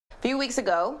A few weeks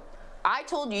ago, I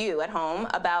told you at home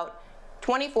about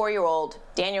 24-year-old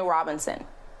Daniel Robinson,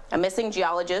 a missing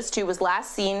geologist who was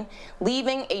last seen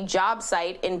leaving a job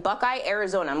site in Buckeye,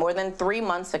 Arizona more than 3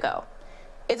 months ago.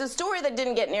 It's a story that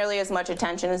didn't get nearly as much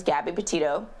attention as Gabby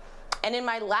Petito. And in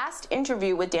my last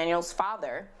interview with Daniel's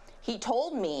father, he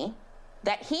told me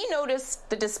that he noticed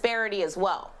the disparity as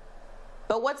well.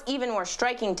 But what's even more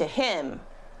striking to him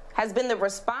has been the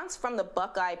response from the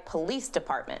Buckeye Police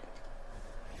Department.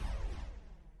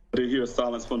 They hear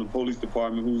silence from the police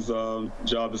department, whose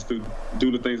job is to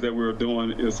do the things that we're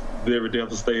doing, is very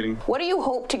devastating. What do you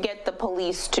hope to get the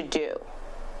police to do?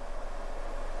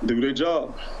 Do their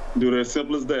job. Do it as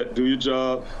simple as that. Do your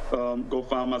job. Go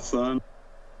find my son.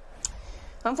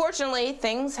 Unfortunately,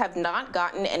 things have not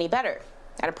gotten any better.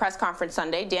 At a press conference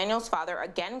Sunday, Daniel's father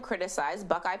again criticized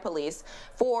Buckeye police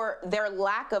for their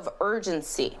lack of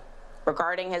urgency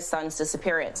regarding his son's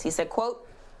disappearance. He said, quote,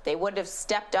 "They would have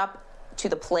stepped up to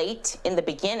the plate in the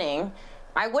beginning,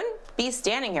 I wouldn't be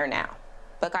standing here now."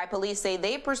 Buckeye police say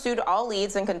they pursued all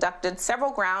leads and conducted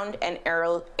several ground and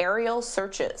aerial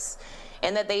searches,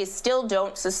 and that they still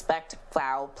don't suspect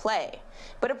foul play.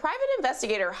 But a private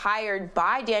investigator hired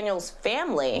by Daniel's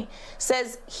family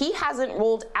says he hasn't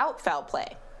ruled out foul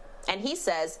play. And he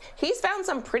says he's found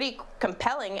some pretty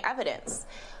compelling evidence.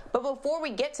 But before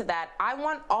we get to that, I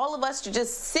want all of us to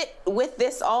just sit with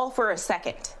this all for a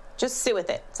second. Just sit with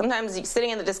it. Sometimes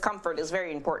sitting in the discomfort is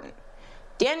very important.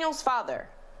 Daniel's father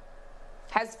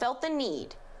has felt the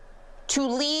need to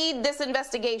lead this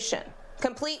investigation,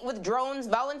 complete with drones,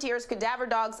 volunteers, cadaver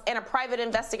dogs, and a private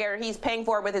investigator he's paying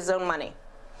for with his own money.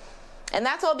 And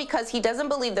that's all because he doesn't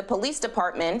believe the police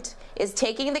department is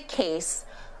taking the case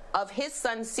of his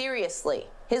son seriously,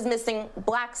 his missing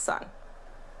black son.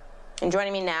 And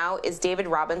joining me now is David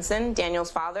Robinson,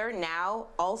 Daniel's father. Now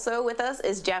also with us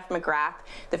is Jeff McGrath,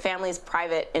 the family's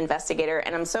private investigator.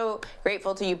 And I'm so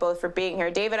grateful to you both for being here.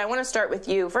 David, I want to start with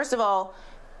you. First of all,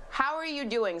 how are you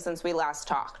doing since we last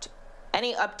talked?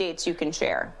 Any updates you can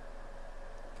share?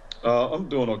 I'm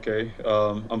doing okay.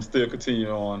 I'm still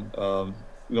continuing on,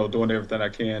 doing everything I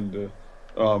can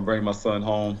to bring my son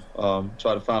home,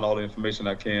 try to find all the information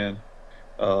I can.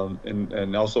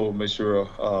 And also make sure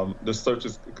the search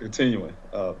is continuing.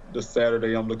 This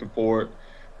Saturday, I'm looking forward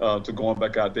to going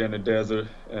back out there in the desert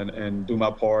and do my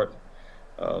part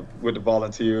with the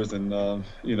volunteers and,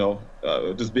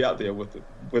 just be out there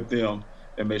with them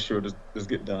and make sure this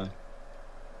get done.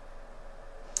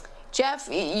 Jeff,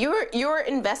 you're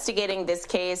investigating this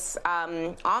case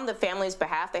on the family's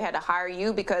behalf. They had to hire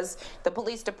you because the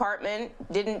police department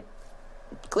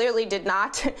clearly did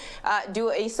not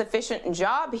do a sufficient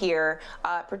job here,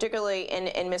 particularly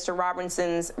in Mr.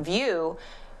 Robinson's view.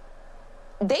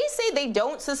 They say they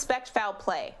don't suspect foul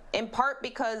play, in part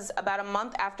because about a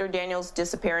month after Daniel's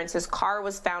disappearance, his car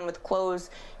was found with clothes,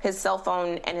 his cell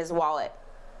phone, and his wallet.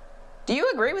 Do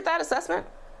you agree with that assessment?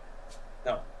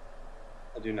 No,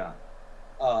 I do not.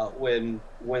 When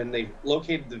they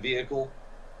located the vehicle,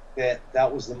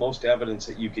 that was the most evidence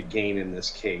that you could gain in this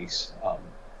case.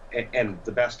 And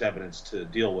the best evidence to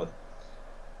deal with.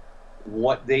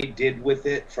 What they did with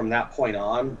it from that point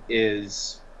on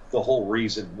is the whole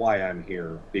reason why I'm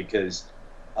here, because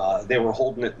they were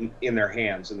holding it in their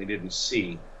hands and they didn't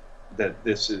see that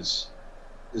this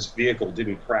vehicle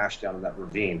didn't crash down in that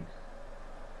ravine.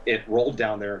 It rolled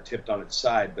down there and tipped on its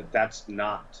side, but that's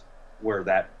not where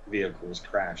that vehicle was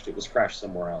crashed. It was crashed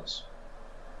somewhere else.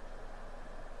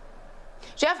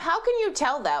 Jeff, how can you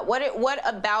tell that? What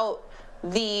about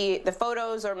the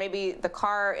photos or maybe the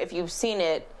car, if you've seen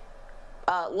it,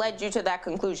 led you to that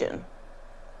conclusion?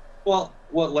 Well,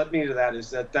 what led me to that is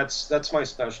that's my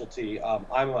specialty.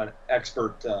 I'm an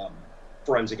expert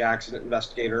forensic accident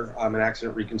investigator. I'm an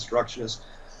accident reconstructionist.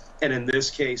 And in this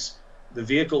case, the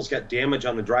vehicle's got damage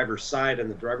on the driver's side, and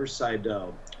the driver's side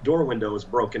door window is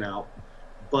broken out.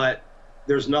 But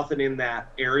there's nothing in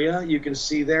that area you can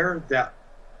see there that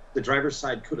the driver's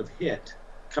side could have hit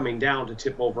coming down to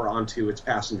tip over onto its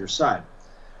passenger side.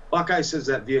 Buckeye says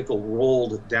that vehicle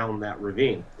rolled down that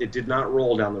ravine. It did not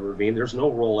roll down the ravine. There's no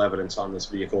roll evidence on this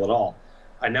vehicle at all.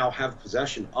 I now have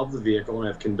possession of the vehicle and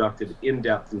have conducted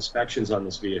in-depth inspections on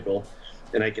this vehicle.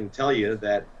 And I can tell you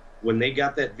that when they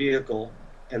got that vehicle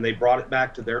and they brought it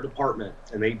back to their department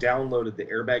and they downloaded the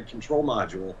airbag control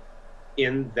module,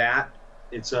 in that,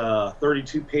 it's a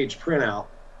 32-page printout.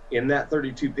 In that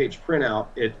 32-page printout,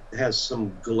 it has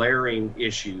some glaring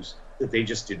issues that they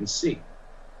just didn't see.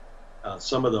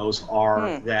 Some of those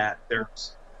are that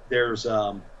there's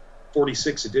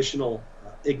 46 additional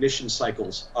ignition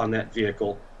cycles on that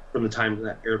vehicle from the time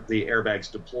that the airbag's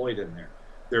deployed in there.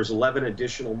 There's 11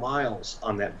 additional miles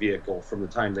on that vehicle from the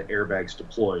time the airbags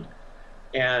deployed.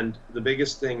 And the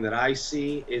biggest thing that I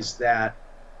see is that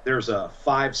there's a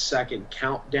 5-second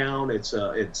countdown.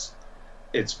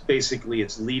 It's basically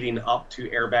leading up to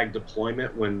airbag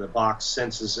deployment. When the box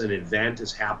senses an event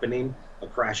is happening, a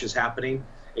crash is happening,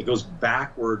 it goes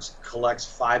backwards, collects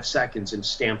 5 seconds, and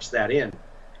stamps that in.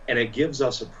 And it gives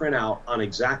us a printout on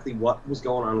exactly what was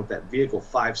going on with that vehicle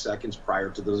 5 seconds prior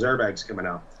to those airbags coming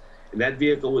out. And that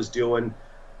vehicle was doing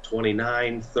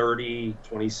 29, 30,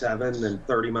 27, and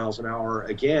 30 miles an hour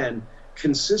again,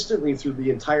 consistently through the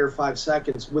entire 5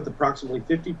 seconds, with approximately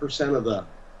 50% of the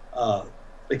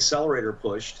accelerator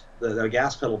pushed, the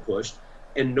gas pedal pushed,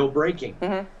 and no braking.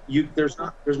 Mm-hmm. There's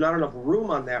not enough room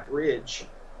on that ridge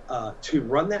to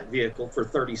run that vehicle for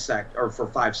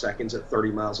 5 seconds at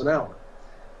 30 miles an hour.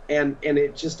 And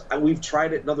it just, we've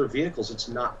tried it in other vehicles. It's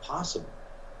not possible.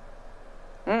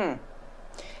 And,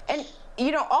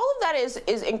 you know, all of that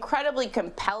is incredibly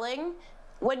compelling.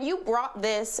 When you brought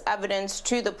this evidence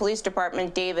to the police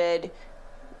department, David,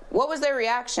 what was their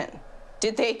reaction?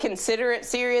 Did they consider it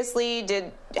seriously?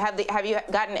 Have you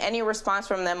gotten any response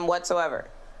from them whatsoever?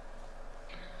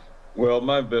 Well,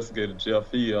 my investigator,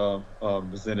 Jeff, he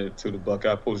presented it to the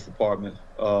Buckeye Police Department.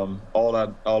 All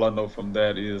I know from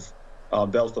that is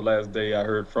that was the last day I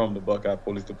heard from the Buckeye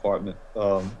Police Department.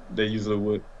 They usually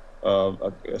would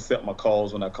accept my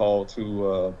calls when I call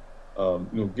to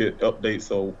get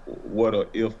updates of what or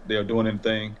if they're doing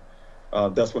anything.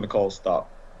 That's when the calls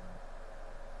stop.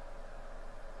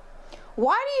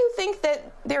 Why do you think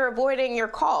that they're avoiding your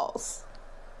calls?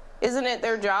 Isn't it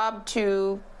their job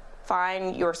to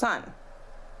find your son?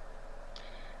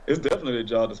 It's definitely their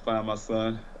job to find my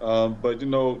son. But, you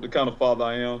know, the kind of father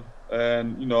I am,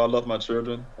 and, you know, I love my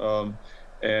children.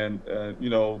 You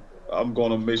know, I'm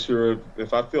going to make sure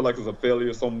if I feel like there's a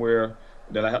failure somewhere,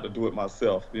 then I have to do it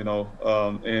myself, you know.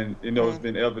 And, you know, It's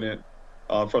been evident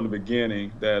from the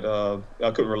beginning that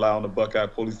I couldn't rely on the Buckeye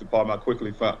Police Department. I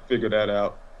quickly figured that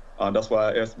out. That's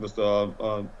why I asked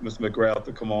Mr. McGrath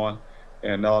to come on.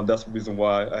 And that's the reason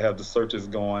why I have the searches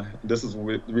going. This is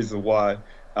the reason why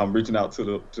I'm reaching out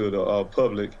to the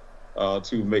public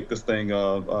to make this thing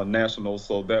national,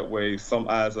 so that way some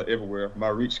eyes are everywhere. My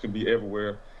reach can be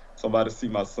everywhere. Somebody see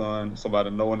my son,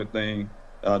 somebody know anything,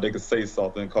 they could say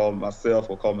something, call myself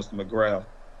or call Mr. McGrath,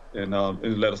 and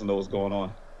let us know what's going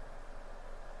on.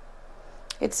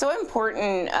 It's so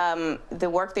important, the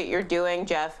work that you're doing,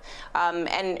 Jeff.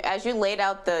 And as you laid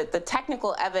out the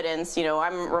technical evidence, you know,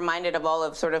 I'm reminded of all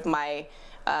of sort of my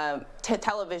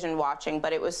television watching,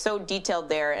 but it was so detailed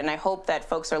there, and I hope that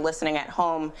folks are listening at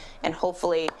home, and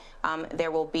hopefully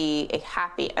there will be a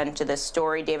happy end to this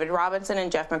story. David Robinson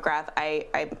and Jeff McGrath,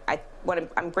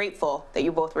 I'm grateful that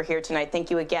you both were here tonight. Thank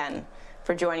you again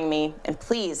for joining me, and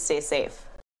please stay safe.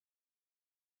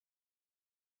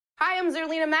 Hi, I'm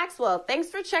Zerlina Maxwell. Thanks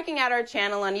for checking out our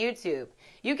channel on YouTube.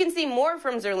 You can see more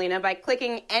from Zerlina by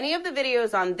clicking any of the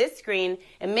videos on this screen,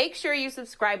 and make sure you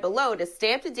subscribe below to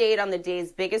stay up to date on the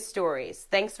day's biggest stories.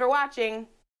 Thanks for watching.